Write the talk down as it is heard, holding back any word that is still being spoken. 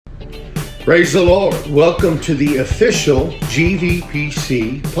Praise the Lord. Welcome to the official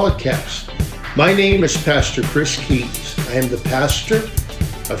GVPC podcast. My name is Pastor Kris. I am the pastor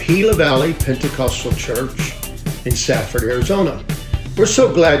of Gila Valley Pentecostal Church in Safford, Arizona. We're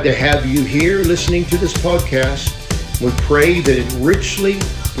so glad to have you here listening to this podcast. We pray that it richly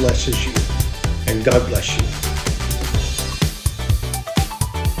blesses you, and God bless you.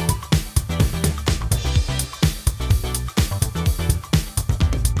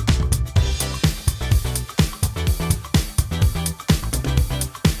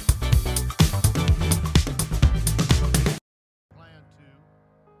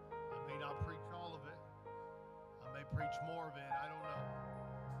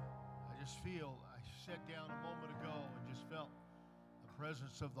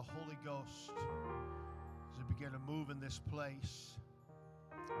 Presence of the Holy Ghost as it began to move in this place.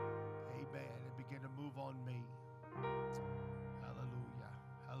 Amen. It began to move on me. Hallelujah.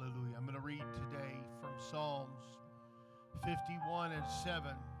 Hallelujah. I'm going to read today from Psalms 51 and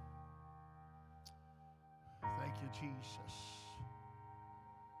 7. Thank you, Jesus.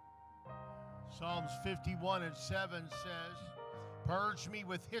 Psalms 51 and 7 says, "Purge me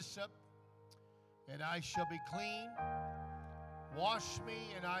with hyssop, and I shall be clean. Wash me,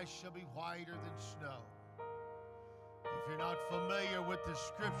 and I shall be whiter than snow." If you're not familiar with the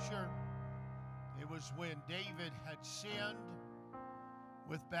scripture, it was when David had sinned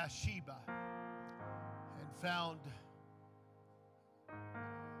with Bathsheba and found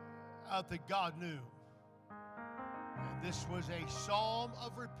out that God knew. And this was a psalm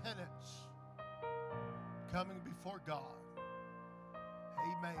of repentance coming before God.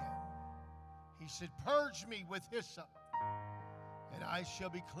 Amen. He said, "Purge me with hyssop, and I shall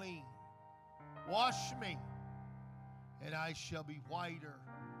be clean. Wash me, and I shall be whiter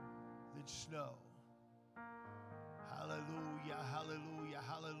than snow." Hallelujah, hallelujah,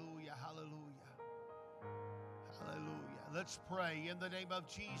 hallelujah, hallelujah, hallelujah. Let's pray. In the name of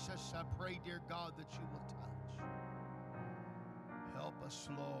Jesus, I pray, dear God, that you will touch. Help us,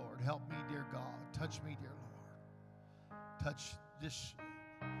 Lord. Help me, dear God. Touch me, dear Lord. Touch this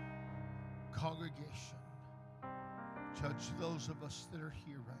congregation. Touch those of us that are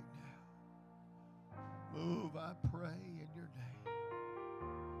here right now. Move, I pray, in your name.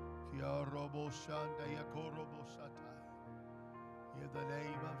 In the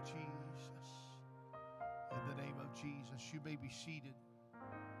name of Jesus. In the name of Jesus. You may be seated.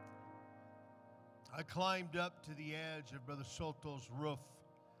 I climbed up to the edge of Brother Soto's roof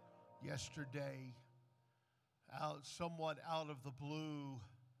yesterday. Somewhat out of the blue,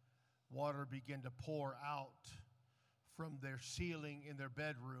 water began to pour out from their ceiling in their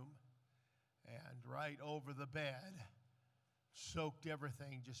bedroom and right over the bed, soaked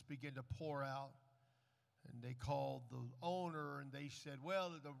everything, just began to pour out. And they called the owner and they said,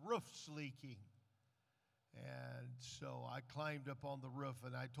 "Well, the roof's leaking." And so I climbed up on the roof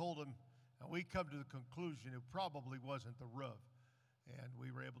and I told them, and we come to the conclusion it probably wasn't the roof. And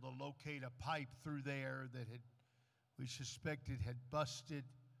we were able to locate a pipe through there that we suspected had busted.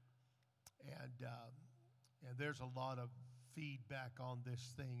 And there's a lot of feedback on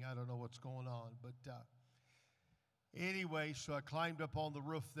this thing. I don't know what's going on. But anyway, so I climbed up on the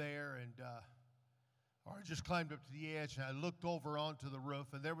roof there, or I just climbed up to the edge, and I looked over onto the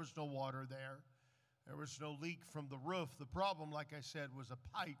roof, and there was no water there. There was no leak from the roof. The problem, like I said, was a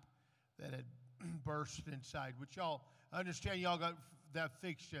pipe that had burst inside, which y'all understand. Y'all got that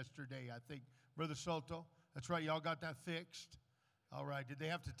fixed yesterday, I think. Brother Soto, that's right, y'all got that fixed? All right. Did they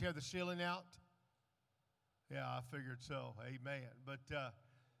have to tear the ceiling out? Yeah, I figured so. Amen. But,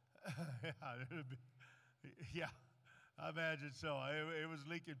 yeah, I imagine so. It was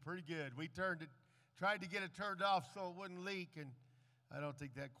leaking pretty good. We tried to get it turned off so it wouldn't leak, and I don't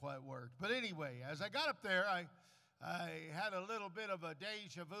think that quite worked. But anyway, as I got up there, I had a little bit of a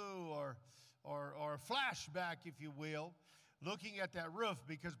deja vu or a flashback, if you will, looking at that roof,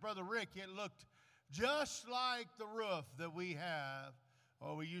 because, Brother Rick, it looked just like the roof that we have,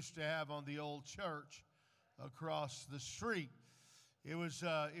 or we used to have on the old church across the street. It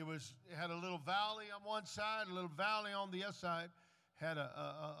had a little valley on one side, a little valley on the other side, had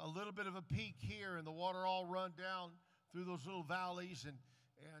a little bit of a peak here, and the water all run down through those little valleys, and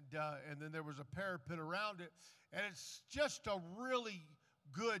then there was a parapet around it. And it's just a really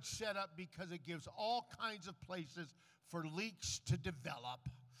good setup because it gives all kinds of places for leaks to develop.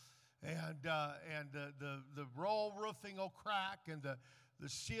 And the roll roofing will crack, and the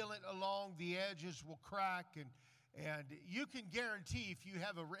sealant along the edges will crack, and you can guarantee if you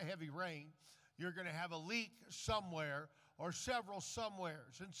have a heavy rain, you're going to have a leak somewhere or several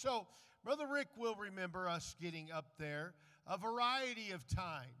somewheres. And so Brother Rick will remember us getting up there a variety of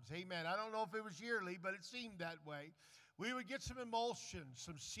times. Amen. I don't know if it was yearly, but it seemed that way. We would get some emulsion,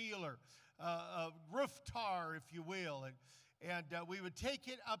 some sealer, roof tar, if you will, and we would take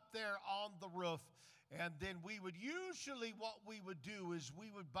it up there on the roof, and then we would usually, what we would do is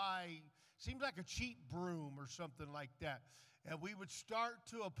we would buy, seems like a cheap broom or something like that, and we would start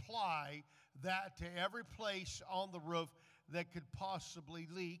to apply that to every place on the roof that could possibly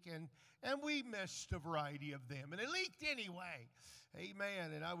leak, and we missed a variety of them, and it leaked anyway.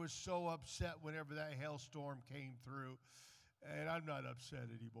 Amen. And I was so upset whenever that hailstorm came through, and I'm not upset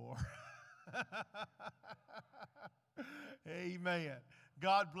anymore. Amen.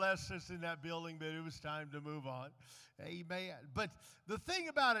 God bless us in that building, but it was time to move on. Amen. But the thing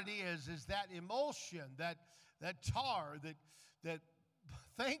about it is that emulsion, that tar, that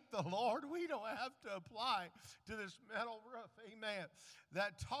thank the Lord we don't have to apply to this metal roof. Amen.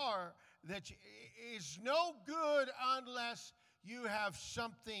 That tar that is no good unless you have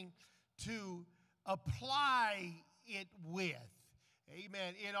something to apply it with.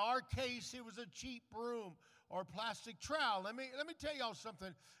 Amen. In our case, it was a cheap broom or plastic trowel. Let me tell y'all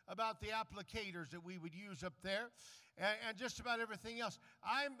something about the applicators that we would use up there, and just about everything else.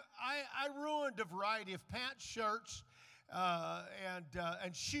 I ruined a variety of pants, shirts,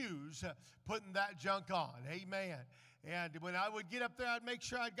 and shoes putting that junk on. Amen. And when I would get up there, I'd make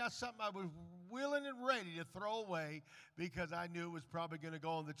sure I'd got something I was willing and ready to throw away, because I knew it was probably going to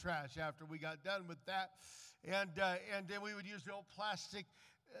go in the trash after we got done with that. And then we would use the old plastic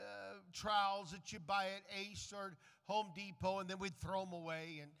trowels that you buy at Ace or Home Depot, and then we'd throw them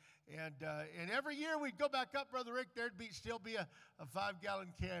away. And every year we'd go back up, Brother Rick, there'd still be a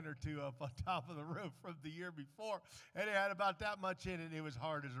 5-gallon can or two up on top of the roof from the year before, and it had about that much in it. It was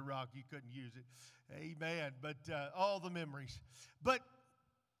hard as a rock. You couldn't use it. Amen. But all the memories. But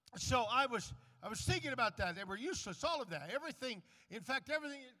so I was thinking about that. They were useless, all of that. Everything, in fact,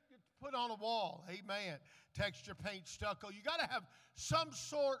 everything gets put on a wall. Amen. Texture, paint, stucco. You got to have some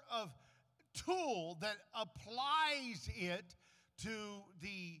sort of tool that applies it to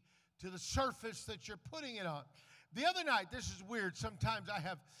the surface that you're putting it on. The other night, this is weird. Sometimes I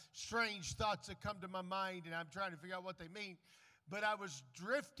have strange thoughts that come to my mind, and I'm trying to figure out what they mean. But I was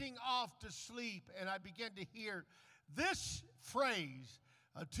drifting off to sleep, and I began to hear this phrase,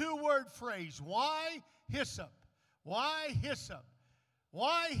 a 2-word phrase. Why hyssop? Why hyssop?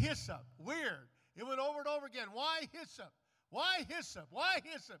 Why hyssop? Weird. It went over and over again. Why hyssop? Why hyssop? Why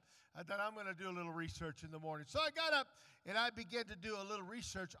hyssop? I thought, I'm going to do a little research in the morning. So I got up and I began to do a little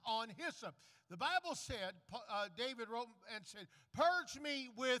research on hyssop. The Bible said, David wrote and said, purge me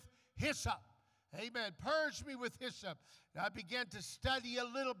with hyssop. Amen. Purge me with hyssop. And I began to study a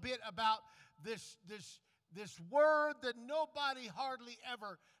little bit about this word that nobody hardly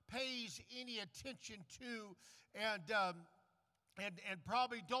ever pays any attention to, and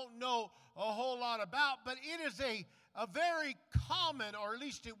probably don't know a whole lot about, but it is a very common, or at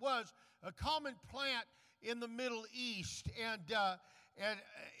least it was a common plant in the Middle East, and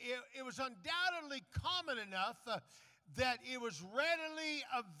it was undoubtedly common enough that it was readily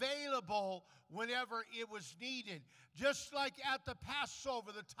available whenever it was needed. Just like at the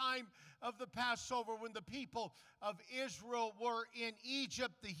Passover, the time of the Passover, when the people of Israel were in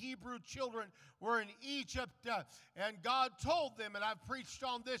Egypt, the Hebrew children were in Egypt, and God told them, and I've preached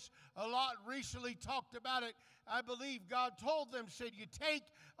on this a lot recently, talked about it. I believe God told them, said, you take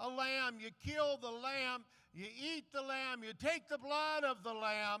a lamb, you kill the lamb, you eat the lamb, you take the blood of the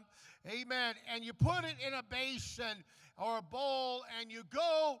lamb, amen, and you put it in a basin or a bowl, and you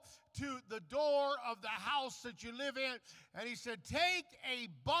go to the door of the house that you live in. And he said, take a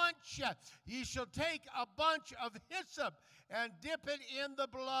bunch, ye shall take a bunch of hyssop and dip it in the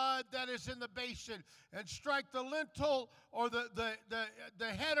blood that is in the basin, and strike the lintel or the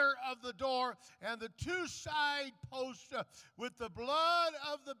header of the door and the 2 side posts with the blood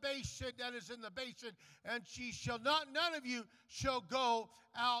of the basin that is in the basin, and none of you shall go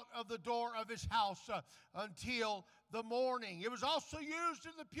out of the door of his house until the morning. It was also used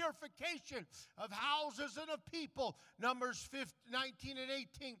in the purification of houses and of people. Numbers 19 and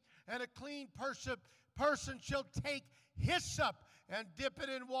 18. And a clean person shall take hyssop and dip it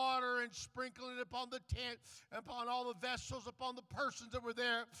in water and sprinkle it upon the tent, upon all the vessels, upon the persons that were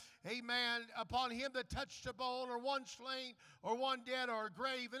there. Amen. Upon him that touched a bone, or one slain, or one dead, or a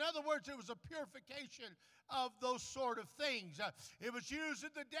grave. In other words, it was a purification of those sort of things. It was used in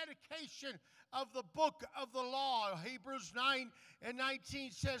the dedication of the book of the law. Hebrews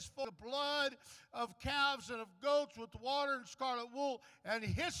 9:19 says, "For the blood of calves and of goats with water and scarlet wool and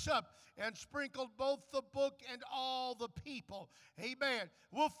hyssop, and sprinkled both the book and all the people." Amen.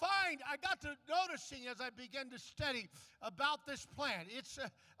 We'll find, I got to noticing as I began to study about this plant. It's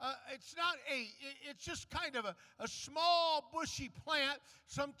just kind of a small bushy plant.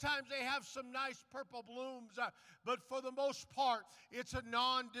 Sometimes they have some nice purple blooms, but for the most part, it's a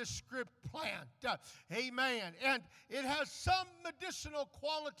nondescript plant. Amen. And it has some medicinal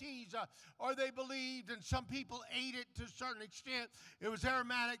qualities, or they believed, and some people ate it to a certain extent. It was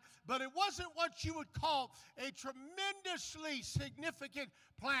aromatic, but it wasn't what you would call a tremendously significant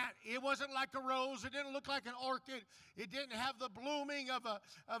plant. It wasn't like a rose. It didn't look like an orchid. It didn't have the blooming of a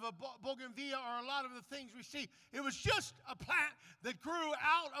bougainvillea or a lot of the things we see. It was just a plant that grew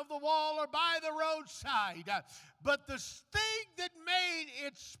out of the wall or by the roadside. But the thing that made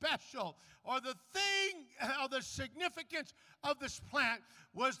it special, or the thing, or the significance of this plant,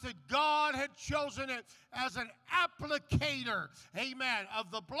 was that God had chosen it as an applicator, amen, of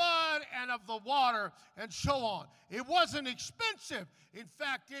the blood and of the water and so on. It wasn't expensive. In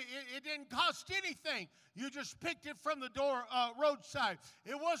fact, it didn't cost anything. You just picked it from the roadside.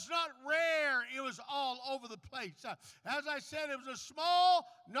 It was not rare. It was all over the place. As I said, it was a small,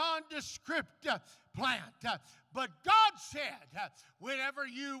 nondescript plant. But God said, whenever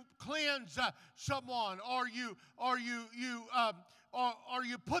you cleanse someone, or you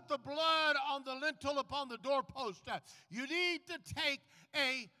put the blood on the lintel upon the doorpost, you need to take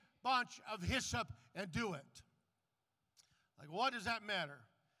a bunch of hyssop and do it. Like, what does that matter?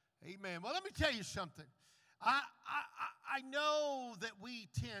 Amen. Well, let me tell you something. I know that we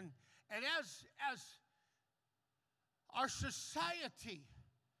tend, and as our society,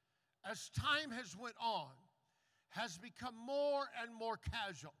 as time has went on, has become more and more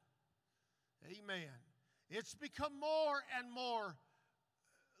casual. Amen. It's become more and more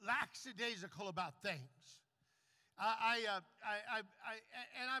lackadaisical about things. I'm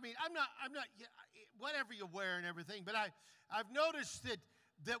not whatever you wear and everything, but I've noticed that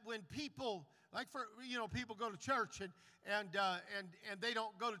when people, like people go to church and they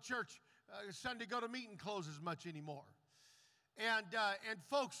don't go to church Sunday, go to meeting clothes as much anymore, and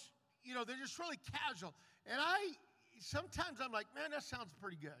folks, they're just really casual, and sometimes I'm like, man, that sounds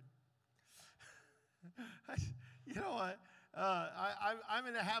pretty good. You know what? I'm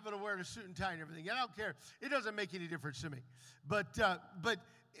in the habit of wearing a suit and tie and everything. I don't care. It doesn't make any difference to me. But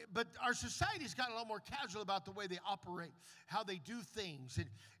our society's gotten a lot more casual about the way they operate, how they do things,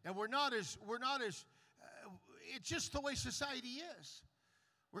 and we're not as. It's just the way society is.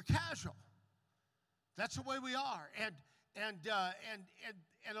 We're casual. That's the way we are, and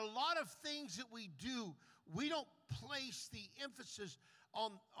a lot of things that we do, we don't place the emphasis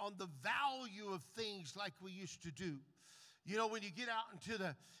on the value of things like we used to do. When you get out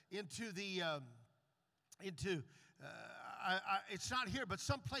it's not here, but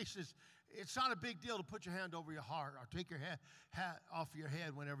some places it's not a big deal to put your hand over your heart or take your hat off your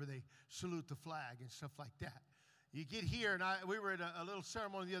head whenever they salute the flag and stuff like that. You get here, and we were at a little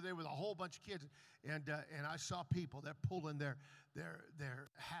ceremony the other day with a whole bunch of kids, and I saw people, they're pulling their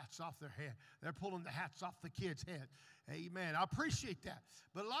hats off their head. They're pulling the hats off the kids' head. Amen. I appreciate that.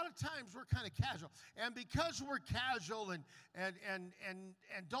 But a lot of times we're kind of casual. And because we're casual and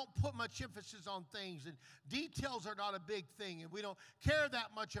don't put much emphasis on things, and details are not a big thing, and we don't care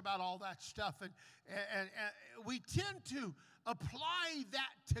that much about all that stuff, and we tend to apply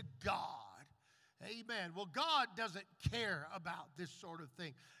that to God. Amen. Well, God doesn't care about this sort of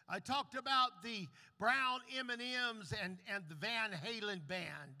thing. I talked about the brown M&Ms and the Van Halen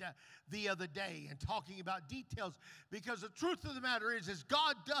band the other day, and talking about details, because the truth of the matter is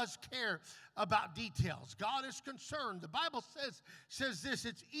God does care about details. God is concerned. The Bible says this,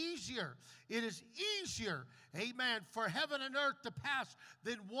 it is easier, amen, for heaven and earth to pass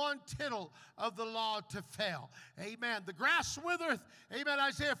than one tittle of the law to fail. Amen. The grass withereth, amen,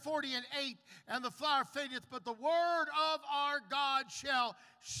 Isaiah 40:8, and the flower fadeth, but the word of our God shall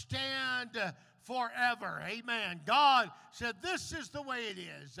stand forever. Amen. God said this is the way it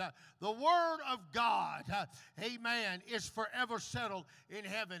is. The word of God, amen, is forever settled in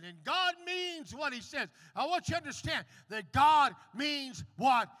heaven. And God means what he says. I want you to understand that God means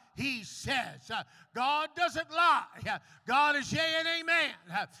what he says. God doesn't lie. God is yea and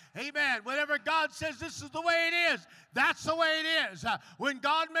amen. Amen. Whenever God says this is the way it is, that's the way it is. When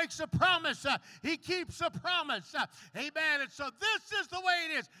God makes a promise, he keeps a promise. Amen. And so this is the way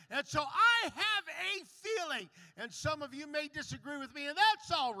it is. And so I I have a feeling, and some of you may disagree with me, and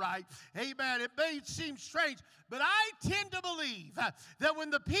that's all right. Amen. It may seem strange, but I tend to believe that when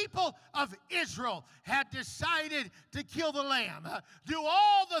the people of Israel had decided to kill the lamb, do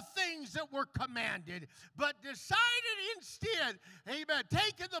all the things that were commanded, but decided instead, amen,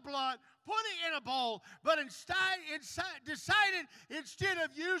 taking the blood, put it in a bowl, but decided instead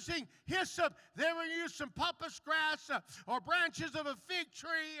of using hyssop, they would use some pampas grass or branches of a fig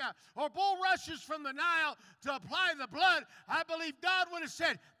tree or bulrushes from the Nile to apply the blood. I believe God would have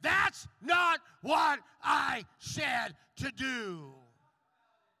said, that's not what I said to do.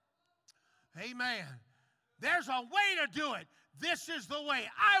 Amen. There's a way to do it. This is the way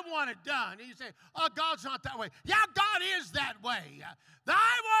I want it done. And you say, oh, God's not that way. Yeah, God is that way. Thy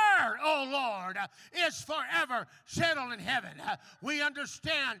word, O Lord, is forever settled in heaven. We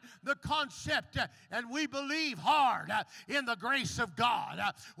understand the concept and we believe hard in the grace of God.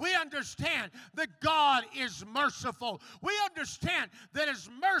 We understand that God is merciful. We understand that His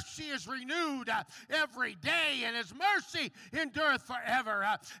mercy is renewed every day and His mercy endureth forever.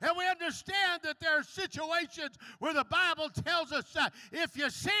 And we understand that there are situations where the Bible tells us if you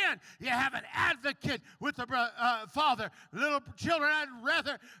sin, you have an advocate with the Father. Little children, I'd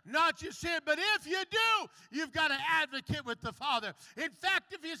rather not you sin, but if you do, you've got an advocate with the Father. In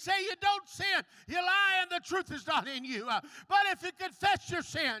fact, if you say you don't sin, you lie and the truth is not in you. But if you confess your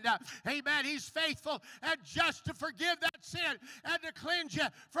sin, amen, He's faithful and just to forgive that sin and to cleanse you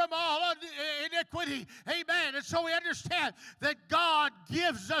from all iniquity. Amen. And so we understand that God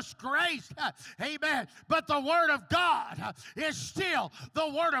gives us grace. Amen. But the Word of God is still the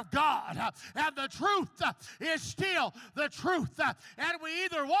Word of God. And the truth is still the truth. And we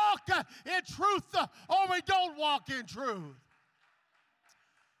either walk in truth or we don't walk in truth.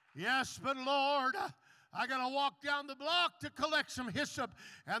 Yes, but Lord, I got to walk down the block to collect some hyssop,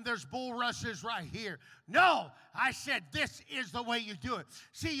 and there's bulrushes right here. No, I said this is the way you do it.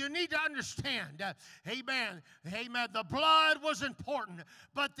 See, you need to understand, amen, the blood was important,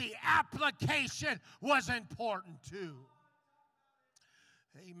 but the application was important too.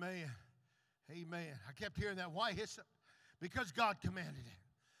 Amen. Amen. I kept hearing that. Why hyssop? Because God commanded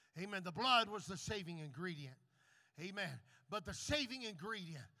it. Amen. The blood was the saving ingredient. Amen. But the saving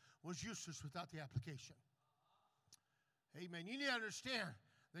ingredient was useless without the application. Amen. You need to understand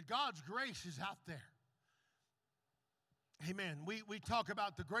that God's grace is out there. Amen. We talk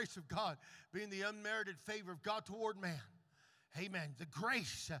about the grace of God being the unmerited favor of God toward man. Amen. The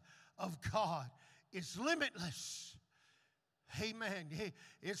grace of God is limitless. Amen.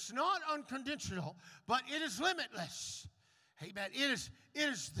 It's not unconditional, but it is limitless. Amen. It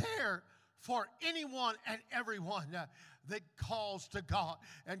is there for anyone and everyone that calls to God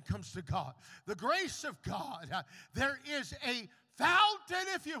and comes to God. The grace of God, there is a fountain,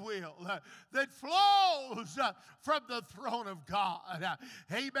 if you will, that flows from the throne of God.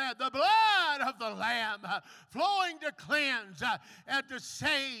 Amen. The blood of the Lamb flowing to cleanse and to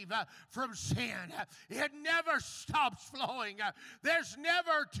save from sin. It never stops flowing. There's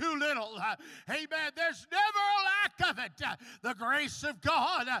never too little. Amen. There's never a lack of it. The grace of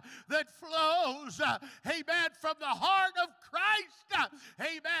God that flows, amen, from the heart of Christ,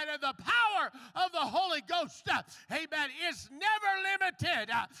 amen, and the power of the Holy Ghost, amen, is never limited.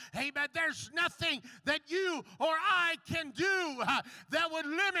 Amen. There's nothing that you or I can do that would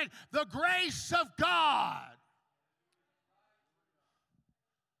limit the grace of God.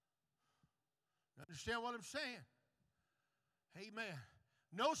 Understand what I'm saying? Amen.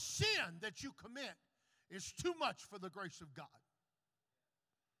 No sin that you commit is too much for the grace of God.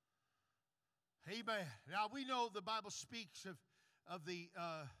 Amen. Now we know the Bible speaks of the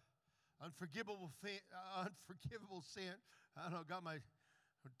unforgivable sin. I don't know, got my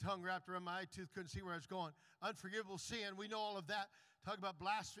tongue wrapped around my eye tooth, couldn't see where I was going. Unforgivable sin, we know all of that. Talk about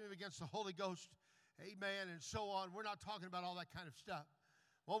blasphemy against the Holy Ghost, amen, and so on. We're not talking about all that kind of stuff.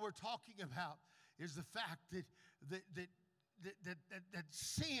 What we're talking about is the fact that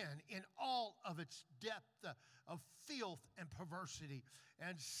sin in all of its depth of filth and perversity,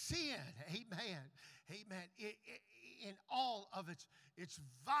 and sin, amen, in all of its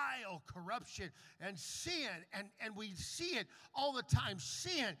vile corruption and sin, and we see it all the time.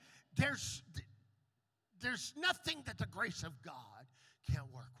 Sin, there's nothing that the grace of God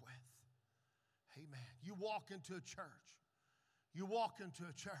can't work with. Amen. You walk into a church. You walk into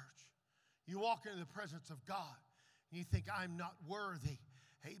a church. You walk into the presence of God, and you think, I'm not worthy,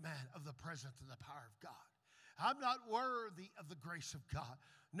 amen, of the presence and the power of God. I'm not worthy of the grace of God.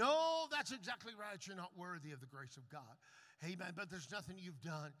 No, that's exactly right. You're not worthy of the grace of God. Amen. But there's nothing you've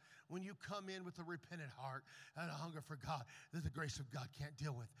done when you come in with a repentant heart and a hunger for God that the grace of God can't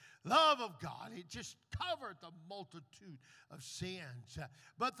deal with. Love of God, it just covered the multitude of sins.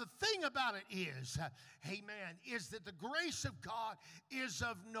 But the thing about it is, amen, is that the grace of God is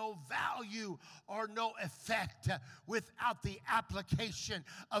of no value or no effect without the application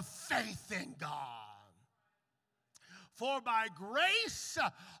of faith in God. For by grace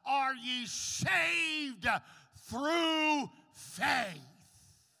are ye saved through faith.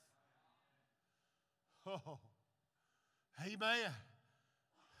 Oh, amen.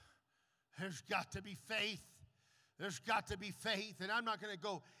 There's got to be faith. There's got to be faith. And I'm not going to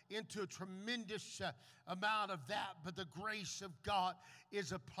go into a tremendous amount of that, but the grace of God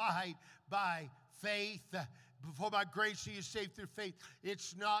is applied by faith. For by grace are you saved through faith.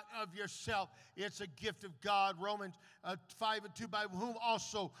 It's not of yourself. It's a gift of God. Romans 5:2, by whom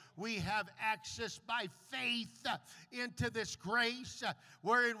also we have access by faith into this grace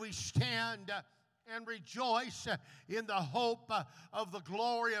wherein we stand and rejoice in the hope of the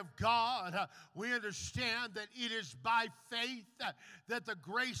glory of God. We understand that it is by faith that the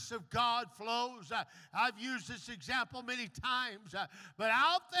grace of God flows. I've used this example many times, but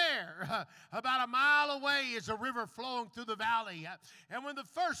out there, about a mile away, is a river flowing through the valley. And when the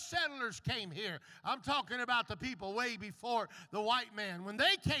first settlers came here, I'm talking about the people way before the white man, when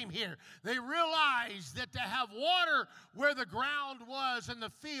they came here, they realized that to have water where the ground was and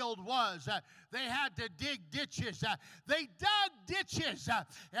the field was, they had to dig ditches. They dug ditches,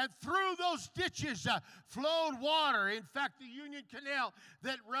 and through those ditches flowed water. In fact, the Union Canal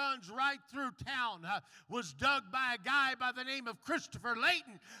that runs right through town was dug by a guy by the name of Christopher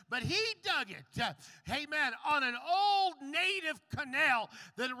Layton, but he dug it, amen, on an old native canal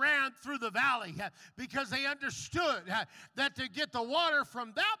that ran through the valley because they understood that to get the water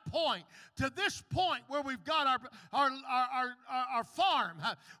from that point to this point where we've got our farm,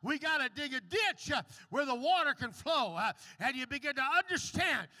 we got to dig a ditch where the water can flow. And you begin to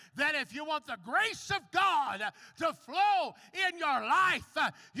understand that if you want the grace of God to flow in your life,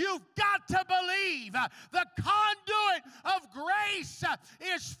 you've got to believe the conduit of grace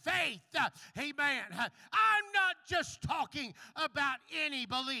is faith. Amen. I'm not just talking about any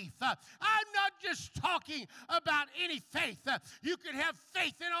belief. I'm not just talking about any faith. You can have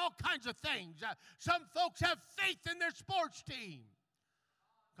faith in all kinds of things. Some folks have faith in their sports team.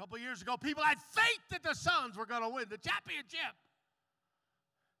 A couple years ago, people had faith that the Suns were going to win the championship.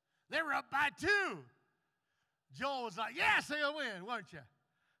 They were up by 2. Joel was like, yes, they're going to win, weren't you?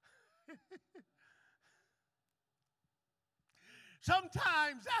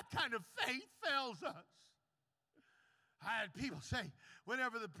 Sometimes that kind of faith fails us. I had people say,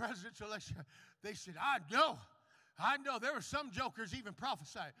 whenever the presidential election, they said, I know. There were some jokers even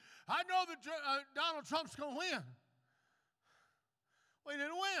prophesying. I know that Donald Trump's going to win. Well, he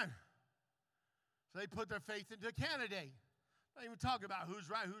didn't win. So they put their faith into a candidate. Not even talk about who's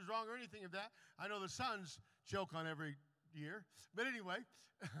right, who's wrong, or anything of that. I know the Suns joke on every year. But anyway,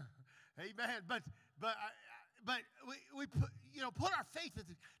 amen. But we put our faith in.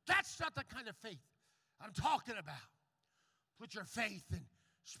 That's not the kind of faith I'm talking about. Put your faith in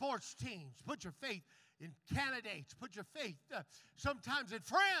sports teams. Put your faith in candidates. Put your faith sometimes in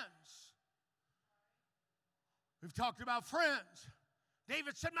friends. We've talked about friends.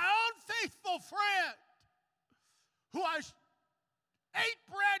 David said, my own faithful friend who I ate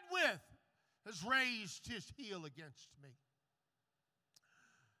bread with has raised his heel against me.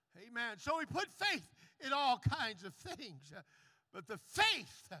 Amen. So we put faith in all kinds of things. But the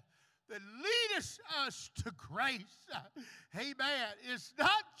faith that leads us to grace, amen, is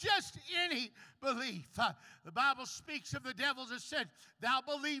not just any belief. The Bible speaks of the devils that said, thou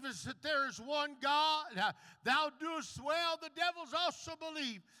believest that there is one God. Thou doest well. The devils also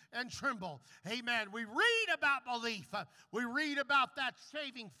believe and tremble. Amen. We read about belief. We read about that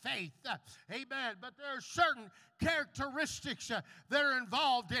saving faith. Amen. But there are certain characteristics that are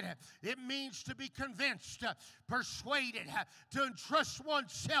involved in it. It means to be convinced, persuaded, to entrust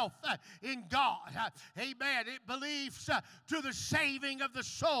oneself in God. Amen. It believes to the saving of the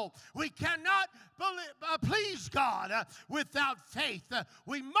soul. We cannot please God without faith.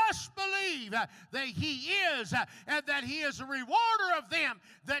 We must believe that He is and that He is a rewarder of them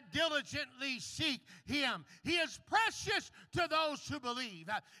that diligently seek Him. He is precious to those who believe.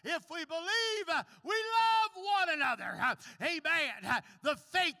 If we believe, we love one another. Amen. The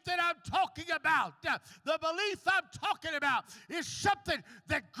faith that I'm talking about, the belief I'm talking about is something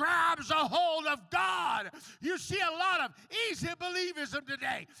that grabs a hold of God. You see a lot of easy believism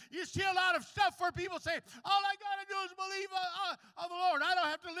today. You see a lot of stuff where people say, all I got to do is believe on the Lord. I don't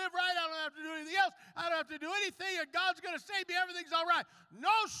have to live right. I don't have to do anything else. I don't have to do anything, and God's going to save me. Everything's all right. No,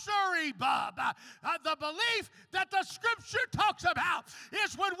 sirree, Bob. The belief that the Scripture talks about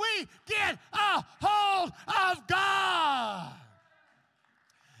is when we get a hold of God.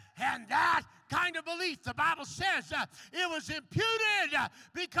 And that kind of belief, the Bible says, it was imputed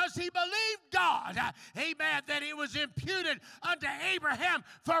because he believed God. Amen. That it was imputed unto Abraham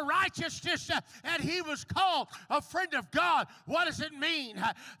for righteousness, and he was called a friend of God. What does it mean?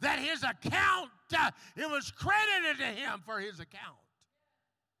 That his account, it was credited to him for his account.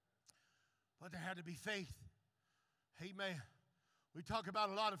 But there had to be faith. Amen. We talk about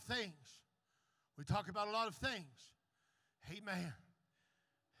a lot of things. We talk about a lot of things. Amen.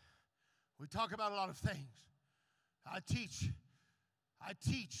 We talk about a lot of things. I teach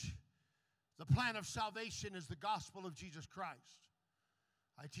the plan of salvation is the gospel of Jesus Christ.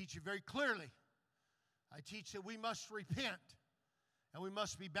 I teach it very clearly. I teach that we must repent and we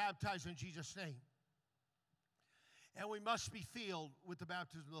must be baptized in Jesus' name. And we must be filled with the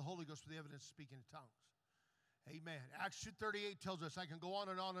baptism of the Holy Ghost with the evidence of speaking in tongues. Amen. Acts 2:38 tells us, I can go on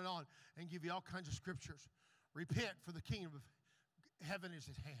and give you all kinds of scriptures. Repent, for the kingdom of heaven is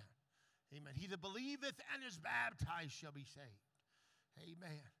at hand. Amen. He that believeth and is baptized shall be saved.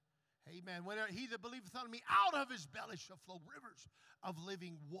 Amen. Amen. He that believeth on me, out of his belly shall flow rivers of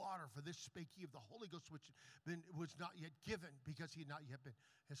living water. For this spake he of the Holy Ghost, which was not yet given, because he had not yet been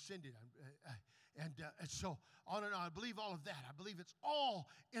ascended. And so on and on. I believe all of that. I believe it's all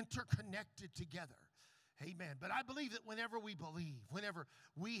interconnected together. Amen. But I believe that whenever we believe, whenever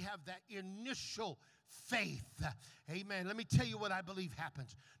we have that initial faith, amen, let me tell you what I believe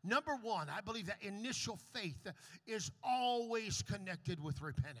happens. Number one, I believe that initial faith is always connected with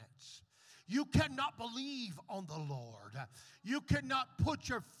repentance. You cannot believe on the Lord. You cannot put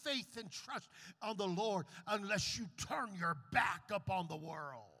your faith and trust on the Lord unless you turn your back upon the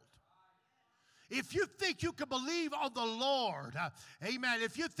world. If you think you can believe on the Lord, amen,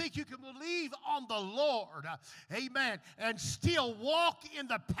 if you think you can believe on the Lord, amen, and still walk in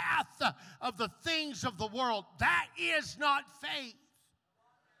the path of the things of the world, that is not faith.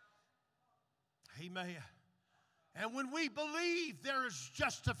 Amen. And when we believe, there is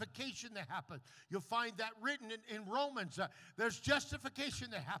justification that happens. You'll find that written in Romans. There's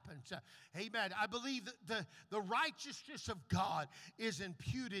justification that happens. Amen. I believe that the righteousness of God is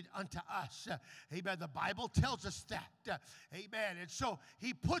imputed unto us. Amen. The Bible tells us that. Amen. And so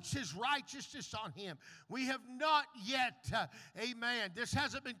he puts his righteousness on him. We have not yet, amen, this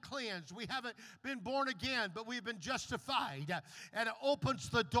hasn't been cleansed. We haven't been born again, but we've been justified. And it opens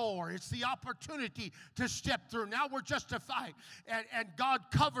the door. It's the opportunity to step through. Now we're justified, and God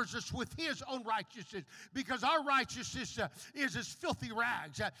covers us with his own righteousness, because our righteousness is as filthy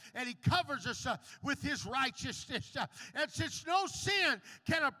rags, and he covers us with his righteousness. And since no sin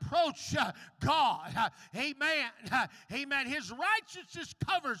can approach God, amen, amen, his righteousness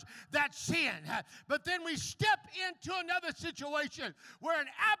covers that sin. But then we step into another situation where an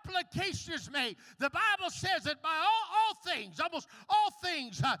application is made. The Bible says that by all things, almost all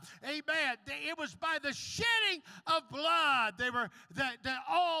things, amen, it was by the shedding of blood that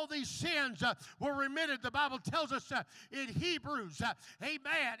all these sins were remitted. The Bible tells us in Hebrews,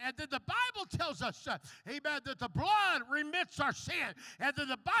 amen, and then the Bible tells us, amen, that the blood remits our sin, and then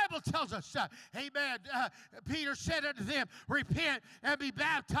the Bible tells us, amen, Peter said unto them, repent and be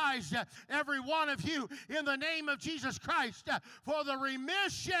baptized, every one of you, in the name of Jesus Christ, for the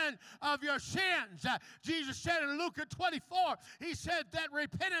remission of your sins. Jesus said in Luke 24, he said that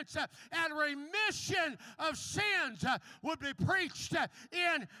repentance and remission of sins would be preached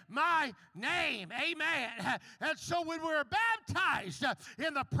in my name. Amen. And so when we're baptized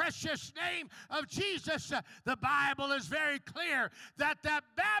in the precious name of Jesus, the Bible is very clear that that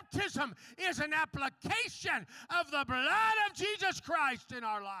baptism is an application of the blood of Jesus Christ in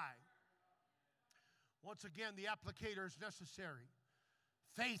our life. Once again, the applicator is necessary.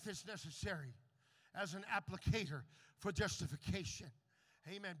 Faith is necessary as an applicator for justification.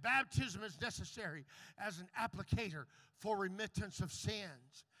 Amen. Baptism is necessary as an applicator for remittance of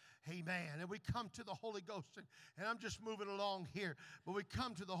sins. Amen. And we come to the Holy Ghost, and I'm just moving along here, but we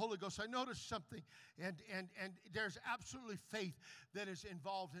come to the Holy Ghost. I noticed something, and there's absolutely faith that is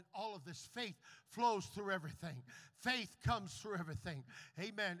involved in all of this. Faith flows through everything. Faith comes through everything.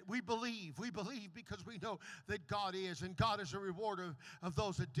 Amen. We believe because we know that God is, and God is a rewarder of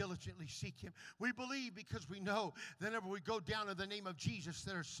those that diligently seek Him. We believe because we know that whenever we go down in the name of Jesus,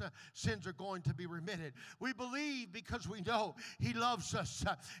 that our sins are going to be remitted. We believe because we know He loves us,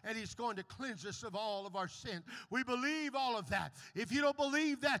 and He's going to cleanse us of all of our sin. We believe all of that. If you don't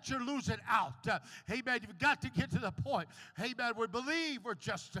believe that, you're losing out. Amen. You've got to get to the point. Amen. We believe we're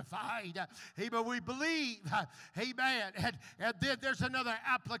justified. Amen. We believe. Amen. And then there's another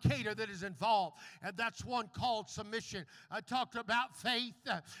applicator that is involved, and that's one called submission. I talked about faith.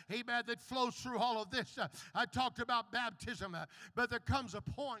 Amen. That flows through all of this. I talked about baptism. But there comes a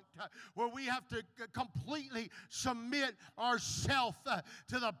point where we have to completely submit ourselves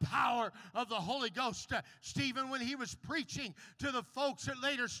to the power of the Holy Ghost. Stephen, when he was preaching to the folks that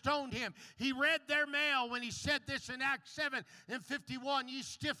later stoned him, he read their mail when he said this in Acts 7:51. Ye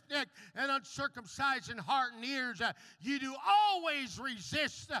stiff-necked and uncircumcised in heart and ears, you do always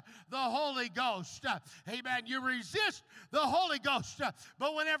resist the Holy Ghost. Amen. You resist the Holy Ghost.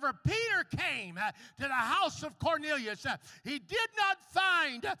 But whenever Peter came to the house of Cornelius, he did not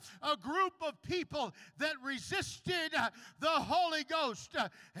find a group of people that resisted the Holy Ghost.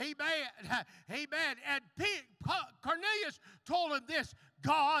 Amen. Amen. And Cornelius told him this,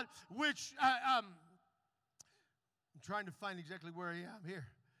 God, which, I'm trying to find exactly where I am here.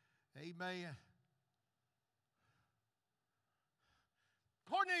 Amen.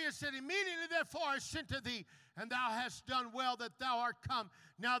 Cornelius said, immediately therefore I sent to thee, and thou hast done well that thou art come.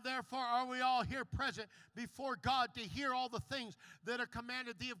 Now therefore are we all here present before God to hear all the things that are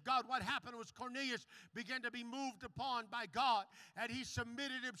commanded thee of God. What happened was Cornelius began to be moved upon by God, and he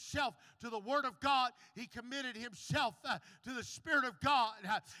submitted himself to the Word of God. He committed himself to the Spirit of God,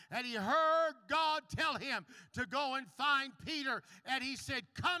 and he heard God tell him to go and find Peter, and he said,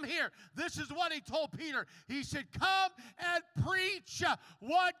 come here. This is what he told Peter. He said, come and preach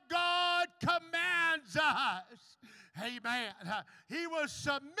what God commands us. Amen. He was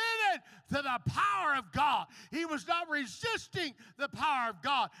submitted to the power of God. He was not resisting the power of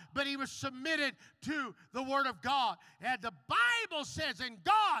God, but he was submitted to the Word of God. And the Bible says, and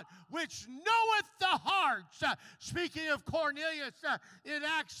God, which knoweth the hearts, speaking of Cornelius in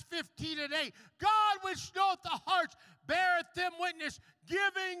Acts 15:8, God, which knoweth the hearts, beareth them witness,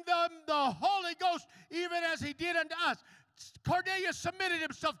 giving them the Holy Ghost, even as he did unto us. Cornelius submitted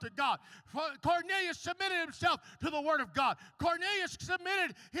himself to God. Cornelius submitted himself to the Word of God. Cornelius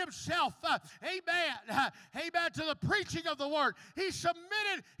submitted himself, amen, to the preaching of the Word. He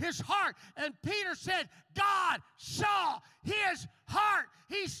submitted his heart. And Peter said, God saw his heart.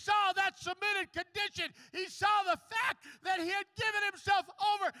 He saw that submitted condition. He saw the fact that he had given himself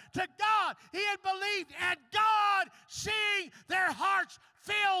over to God. He had believed, and God, seeing their hearts,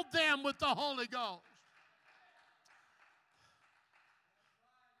 filled them with the Holy Ghost.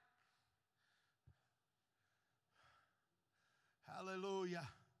 Hallelujah.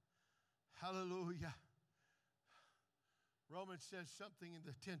 Hallelujah. Romans says something in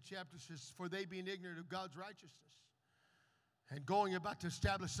the 10th chapter, says, for they being ignorant of God's righteousness and going about to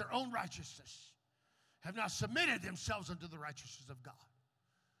establish their own righteousness, have not submitted themselves unto the righteousness of God.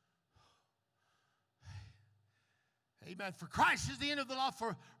 Amen. For Christ is the end of the law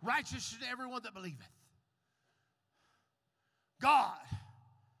for righteousness to everyone that believeth. God,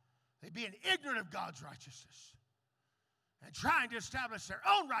 they being ignorant of God's righteousness and trying to establish their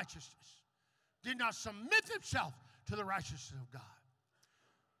own righteousness, did not submit themselves to the righteousness of God.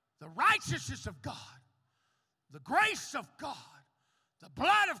 The righteousness of God, the grace of God, the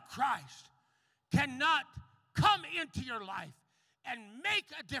blood of Christ cannot come into your life and make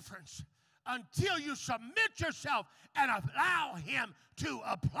a difference until you submit yourself and allow Him to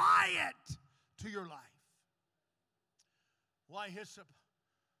apply it to your life. Why hyssop?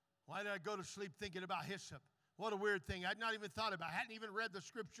 Why did I go to sleep thinking about hyssop? What a weird thing. I'd not even thought about it. I hadn't even read the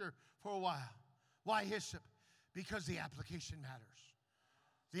scripture for a while. Why hyssop? Because the application matters.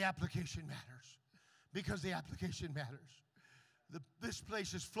 The application matters. Because the application matters. This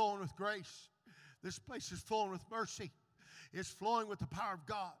place is flowing with grace. This place is flowing with mercy. It's flowing with the power of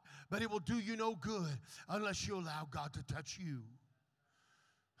God. But it will do you no good unless you allow God to touch you.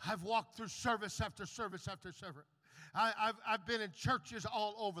 I've walked through service after service after service. I've been in churches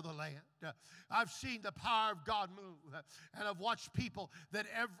all over the land. I've seen the power of God move. And I've watched people that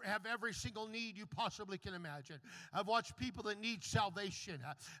have every single need you possibly can imagine. I've watched people that need salvation.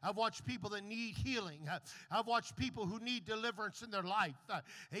 I've watched people that need healing. I've watched people who need deliverance in their life.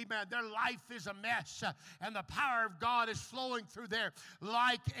 Amen. Their life is a mess. And the power of God is flowing through there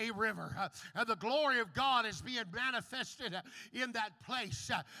like a river. And the glory of God is being manifested in that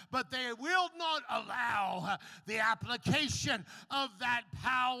place. But they will not allow the application of that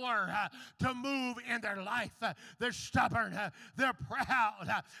power to move in their life. They're stubborn. They're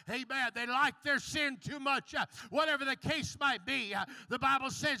proud. Amen. They like their sin too much. Whatever the case might be. The Bible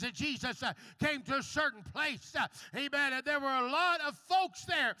says that Jesus came to a certain place. Amen. And there were a lot of folks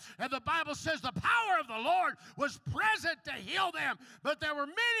there. And the Bible says the power of the Lord was present to heal them. But there were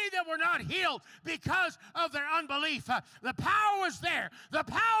many that were not healed because of their unbelief. The power was there. The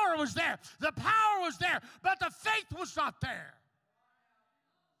power was there. The power was there. But the faith was not there.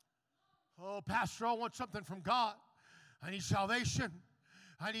 Oh, Pastor, I want something from God. I need salvation.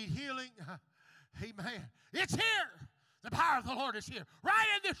 I need healing. Amen. It's here. The power of the Lord is here. Right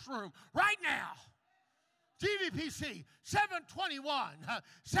in this room. Right now. GVPC, 721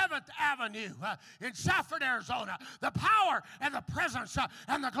 7th Avenue in Safford, Arizona. The power and the presence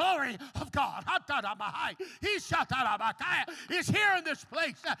and the glory of God is here in this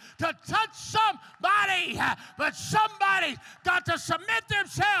place to touch somebody. But somebody's got to submit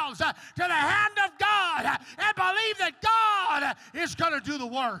themselves to the hand of God and believe that God is going to do the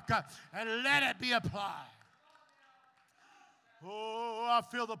work and let it be applied. Oh, I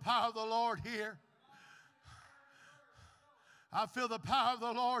feel the power of the Lord here. I feel the power of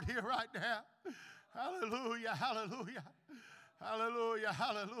the Lord here right now. Hallelujah, hallelujah, hallelujah,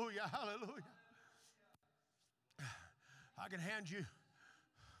 hallelujah, hallelujah. I can hand you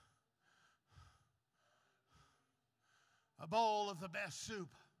a bowl of the best soup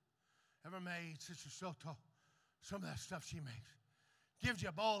ever made, Sister Soto. Some of that stuff she makes. Gives you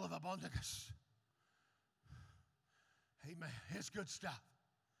a bowl of abundance. Amen. It's good stuff.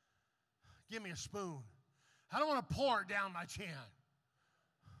 Give me a spoon. I don't want to pour it down my chin.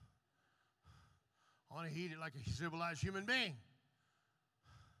 I want to eat it like a civilized human being.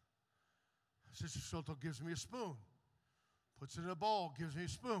 Sister Soto gives me a spoon. Puts it in a bowl, gives me a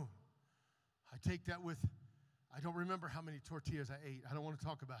spoon. I take that with, I don't remember how many tortillas I ate. I don't want to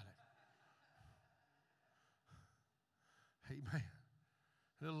talk about it. Amen.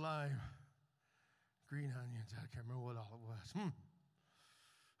 A little lime, green onions. I can't remember what all it was.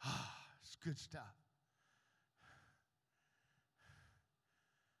 It's good stuff.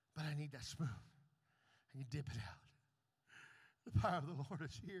 But I need that spoon. And you dip it out. The power of the Lord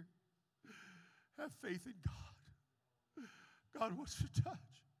is here. Have faith in God. God wants to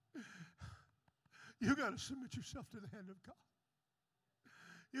touch. You got to submit yourself to the hand of God.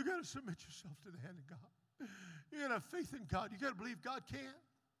 You got to submit yourself to the hand of God. You got to have faith in God. You got to believe God can.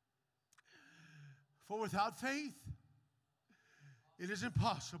 For without faith, it is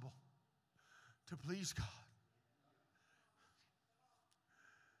impossible to please God.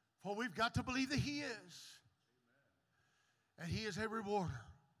 For we've got to believe that He is. And He is a rewarder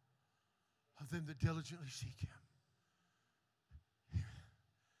of them that diligently seek Him.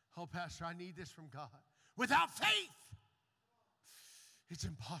 Oh, Pastor, I need this from God. Without faith, it's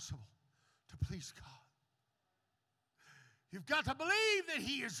impossible to please God. You've got to believe that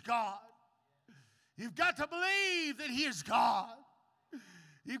He is God. You've got to believe that He is God.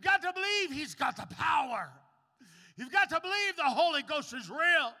 You've got to believe He's got the power. You've got to believe the Holy Ghost is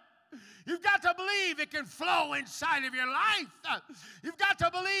real. You've got to believe it can flow inside of your life. You've got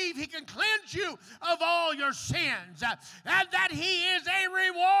to believe He can cleanse you of all your sins. And that He is a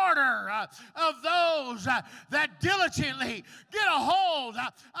rewarder of those that diligently get a hold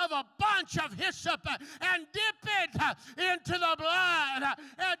of a bunch of hyssop and dip it into the blood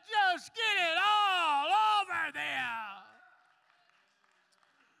and just get it all over them.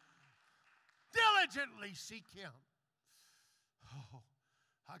 Diligently seek Him. Oh,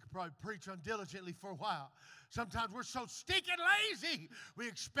 I could probably preach on diligently for a while. Sometimes we're so stinking lazy. We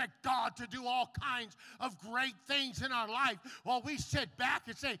expect God to do all kinds of great things in our life while we sit back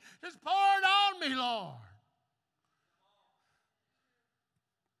and say, just pour it on me, Lord.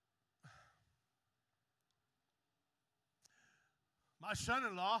 My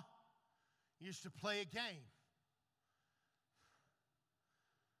son-in-law used to play a game.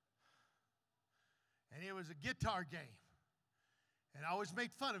 And it was a guitar game. And I always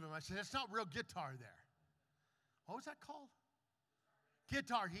made fun of him. I said, that's not real guitar there. What was that called?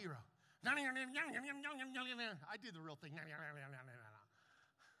 Guitar Hero. I did the real thing.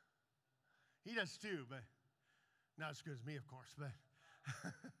 He does too, but not as good as me, of course. But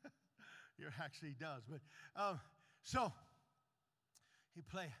Actually, he does. But so he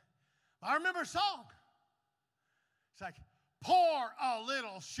played. I remember a song. It's like, pour a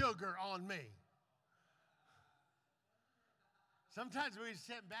little sugar on me. Sometimes we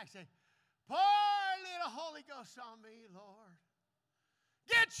sit back and say, pour a little Holy Ghost on me, Lord.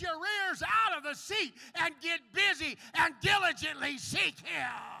 Get your ears out of the seat and get busy and diligently seek Him.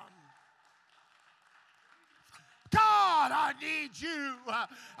 God, I need you.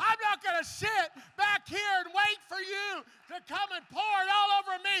 I'm not going to sit back here and wait for you to come and pour it all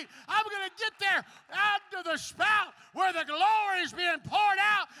over me. I'm going to get there under the spout where the glory is being poured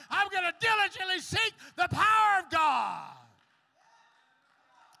out. I'm going to diligently seek the power of God.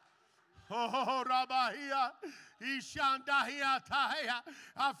 Oh, Rabahia.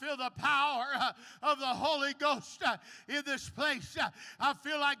 I feel the power of the Holy Ghost in this place. I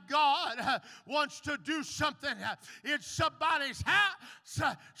feel like God wants to do something in somebody's house,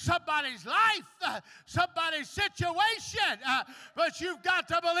 somebody's life, somebody's situation. But you've got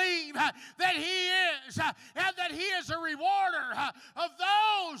to believe that He is, and that He is a rewarder of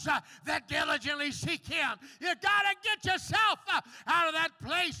those that diligently seek Him. You got to get yourself out of that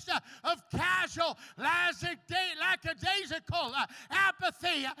place of casual, lackadaisical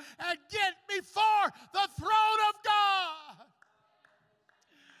apathy and get before the throne of God.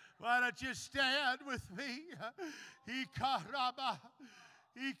 Why don't you stand with me?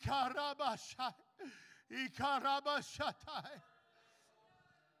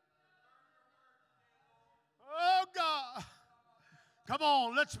 Oh God. Come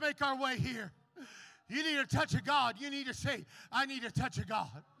on, let's make our way here. You need a touch of God. You need to say, I need a touch of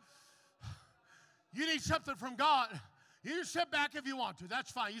God. You need something from God. You sit back if you want to.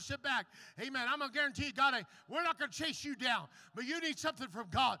 That's fine. You sit back. Amen. I'm going to guarantee you, God, we're not going to chase you down. But you need something from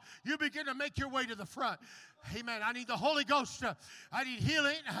God. You begin to make your way to the front. Amen. I need the Holy Ghost. I need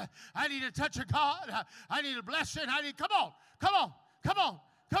healing. I need a touch of God. I need a blessing. Come on. Come on. Come on.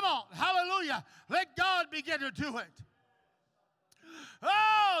 Come on. Hallelujah. Let God begin to do it.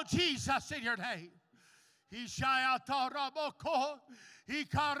 Oh, Jesus, in your name. Oh,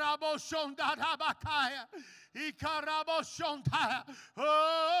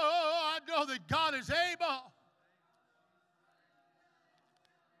 I know that God is able.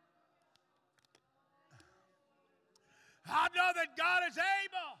 I know that God is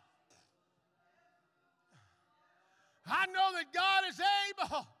able. I know that God is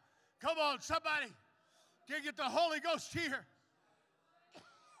able. Come on, somebody. Can you get the Holy Ghost here?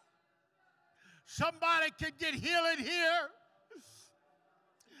 Somebody can get healing here.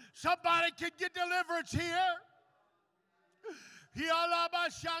 Somebody can get deliverance here.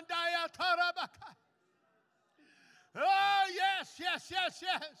 Oh, yes, yes, yes,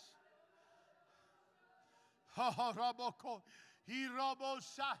 yes.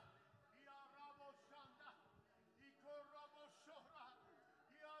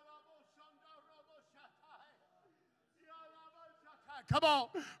 Come on,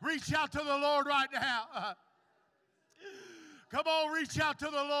 reach out to the Lord right now. Come on, reach out to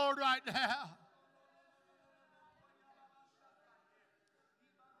the Lord right now.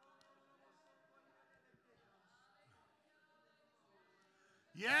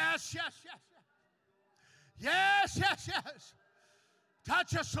 Yes, yes, yes, yes. Yes, yes, yes.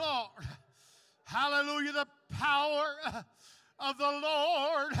 Touch us, Lord. Hallelujah. The power of the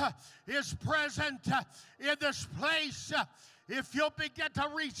Lord is present in this place. If you'll begin to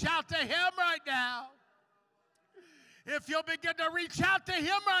reach out to Him right now. If you'll begin to reach out to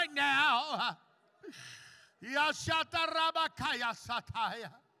Him right now. Yashata Rabakaya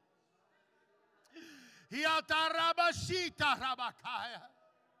Sataya. Yata Rabashita Rabakaya.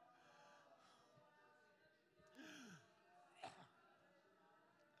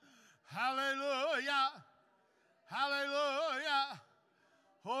 Hallelujah. Hallelujah.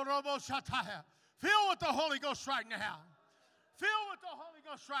 Horobo Shataya. Fill with the Holy Ghost right now. Fill with the Holy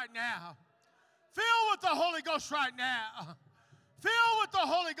Ghost right now. Fill with the Holy Ghost right now. Fill with the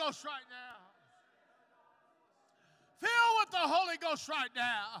Holy Ghost right now. Fill with the Holy Ghost right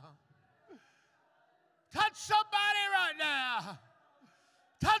now. Touch somebody right now.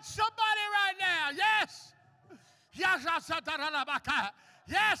 Touch somebody right now. Yes.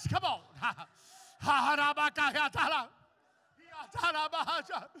 Yes, come on.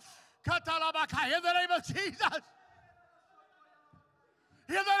 In the name of Jesus.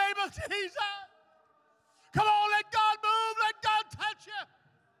 In the name of Jesus. Come on, let God move. Let God touch you.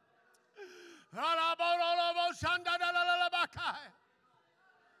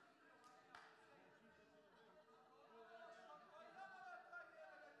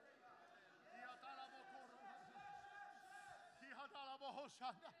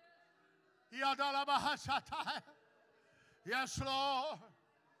 Yes, Lord.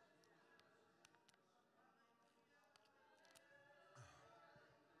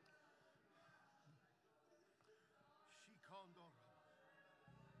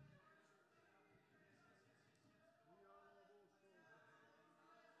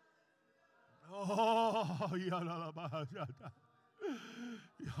 Oh, in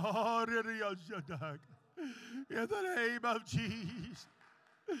the name of Jesus.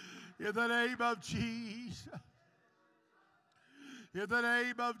 In the name of Jesus. In the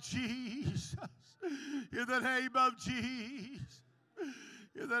name of Jesus. In the name of Jesus.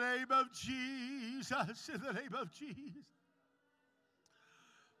 In the name of Jesus. In the name of Jesus.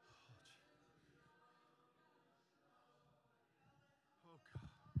 Oh, God.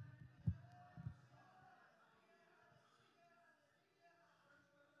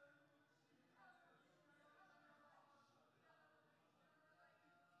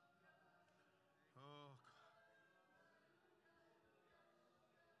 Oh,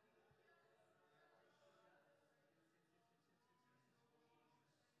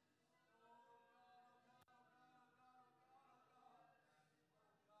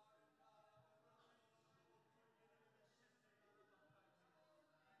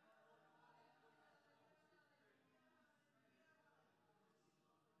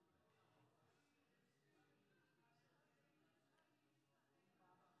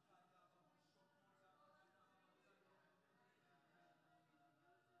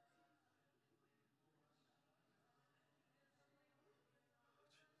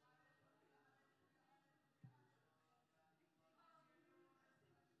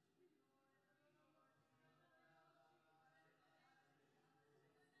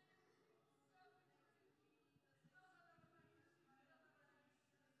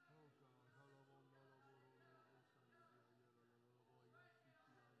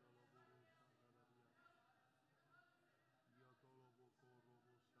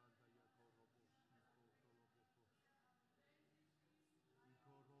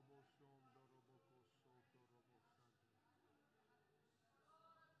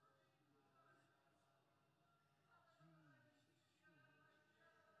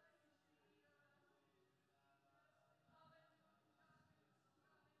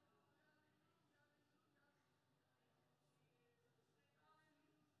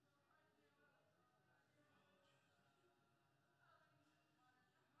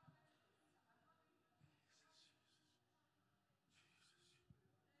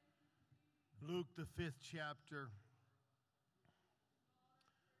 Luke, the 5th chapter.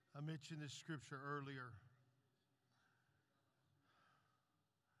 I mentioned this scripture earlier.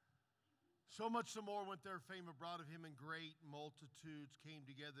 So much the more went their fame abroad of him, and great multitudes came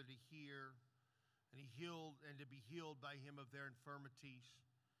together to hear, and he healed, and to be healed by him of their infirmities.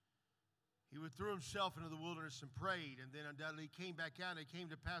 He withdrew himself into the wilderness and prayed, and then undoubtedly came back out, and it came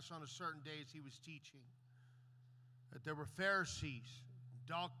to pass on a certain day as he was teaching, that there were Pharisees,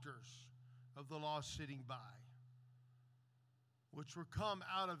 doctors of the law sitting by, which were come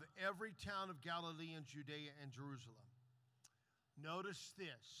out of every town of Galilee and Judea and Jerusalem. Notice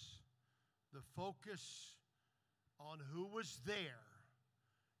this, the focus on who was there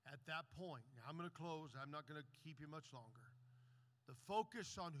at that point. Now I'm going to close. I'm not going to keep you much longer. The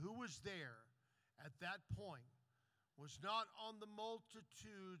focus on who was there at that point was not on the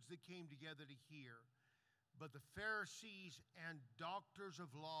multitudes that came together to hear, but the Pharisees and doctors of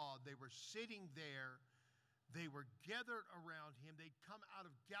law. They were sitting there. They were gathered around him. They'd come out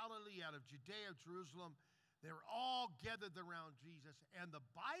of Galilee, out of Judea, Jerusalem. They were all gathered around Jesus. And the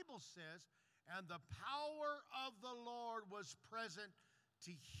Bible says, and the power of the Lord was present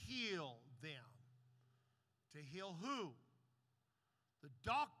to heal them. To heal who? The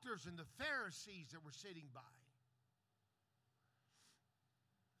doctors and the Pharisees that were sitting by.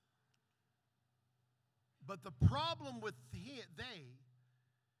 But the problem with they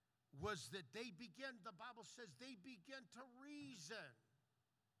was that they began, the Bible says, they began to reason.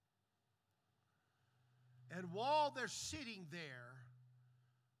 And while they're sitting there,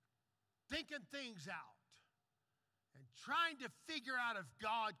 thinking things out, and trying to figure out if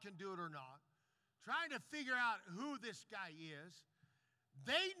God can do it or not, trying to figure out who this guy is,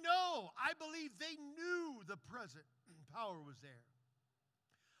 they know, I believe they knew the present power was there.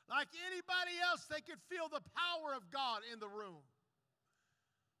 Like anybody else, they could feel the power of God in the room.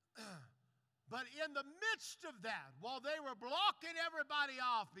 But in the midst of that, while they were blocking everybody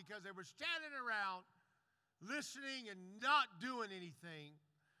off because they were standing around listening and not doing anything,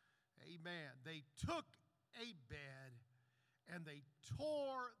 amen, they took a bed and they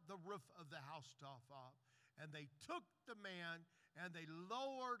tore the roof of the housetop off, and they took the man and they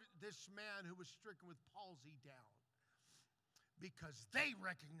lowered this man who was stricken with palsy down because they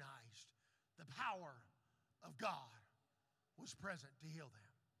recognized the power of God was present to heal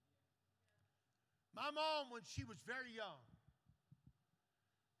them. My mom, when she was very young,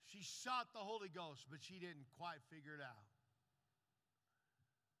 she sought the Holy Ghost, but she didn't quite figure it out.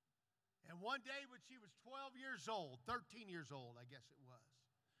 And one day when she was 12 years old, 13 years old, I guess it was,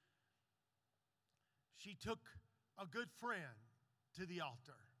 she took a good friend to the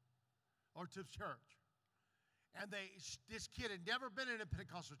altar or to church. And this kid had never been in a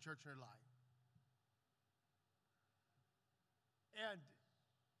Pentecostal church in her life. And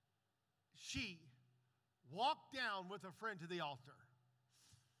she walked down with a friend to the altar.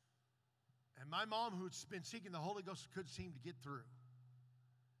 And my mom, who'd been seeking the Holy Ghost, couldn't seem to get through.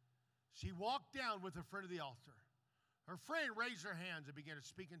 She walked down with a friend to the altar. Her friend raised her hands and began to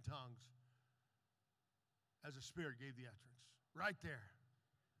speak in tongues as the Spirit gave the utterance. Right there.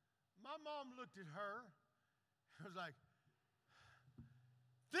 My mom looked at her and was like,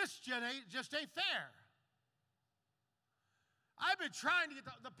 this just ain't fair. I've been trying to get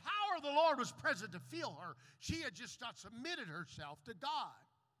the power of the Lord was present to feel her. She had just not submitted herself to God.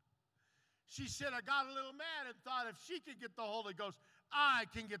 She said, I got a little mad and thought if she could get the Holy Ghost, I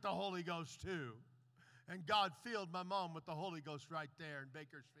can get the Holy Ghost too. And God filled my mom with the Holy Ghost right there in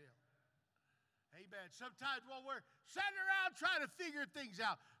Bakersfield. Amen. Sometimes while we're sitting around trying to figure things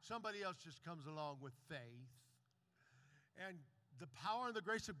out, somebody else just comes along with faith. And the power and the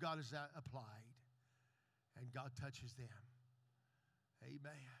grace of God is applied. And God touches them.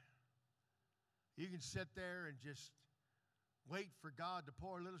 Amen. You can sit there and just wait for God to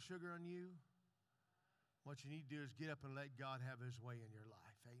pour a little sugar on you. What you need to do is get up and let God have his way in your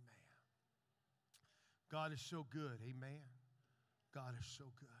life. Amen. God is so good. Amen. God is so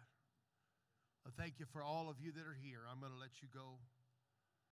good. I thank you for all of you that are here. I'm going to let you go.